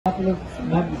couple of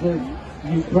members of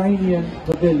the Ukrainian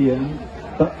pavilion.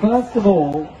 But first of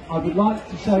all, I would like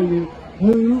to show you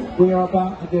who we are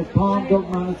about to give Palm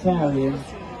DogManitarian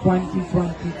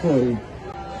 2022.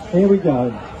 Here we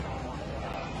go.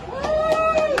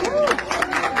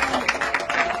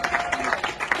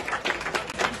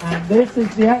 And this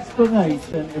is the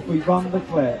explanation if we run the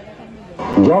clip.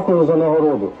 Дякую за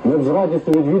нагороду. Ми б з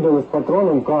радістю відвідали з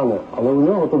патроном Кане, але у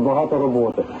нього тут багато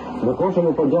роботи. Ми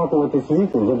хочемо подякувати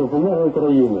світу за допомогу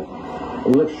Україні.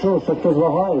 І якщо ще хтось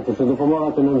вагається, то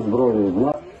допомагати нам зброєю.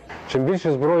 Чим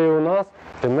більше зброї у нас,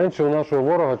 тим менше у нашого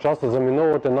ворога часу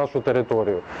заміновувати нашу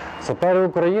територію. Сапери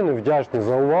України вдячні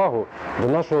за увагу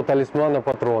до нашого талісмана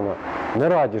Патрона. Ми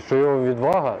раді, що його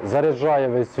відвага заряджає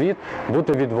весь світ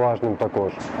бути відважним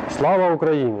також. Слава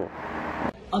Україні!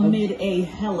 Amid a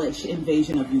hellish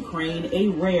invasion of Ukraine, a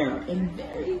rare and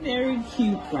very, very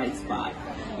cute bright spot.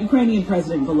 Ukrainian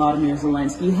President Volodymyr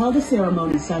Zelensky held a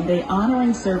ceremony Sunday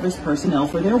honoring service personnel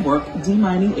for their work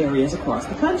demining areas across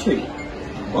the country.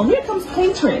 Well, here comes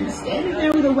Patron, standing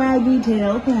there with a waggy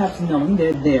tail, perhaps knowing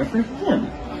they're there for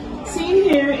him. Seen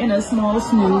here in a small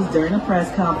snooze during a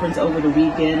press conference over the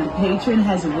weekend, Patron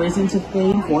has risen to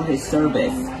fame for his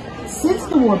service. Since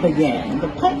the war began, the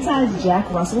pint-sized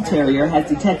Jack Russel Terrier has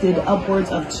detected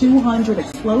upwards of 200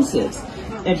 explosives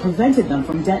and prevented them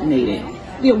from detonating.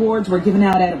 The awards were given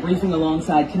out at a briefing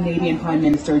alongside Canadian Prime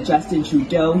Minister Justin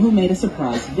Trudeau, who made a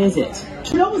surprise visit.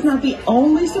 Trudeau was not the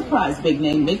only surprise big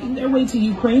name making their way to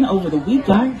Ukraine over the weekend.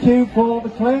 Thank you for the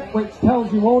clip, which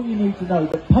tells you all you need to know.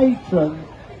 That Patron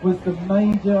was the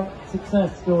major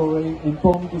success story in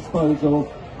bomb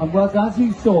disposal and was, as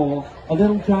you saw, a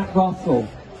little Jack Russell.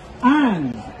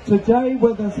 And today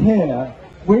with us here,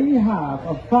 we have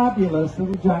a fabulous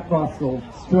little Jack Russell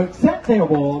to accept the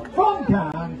award from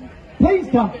Cannes. Please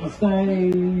come to the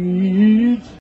stage.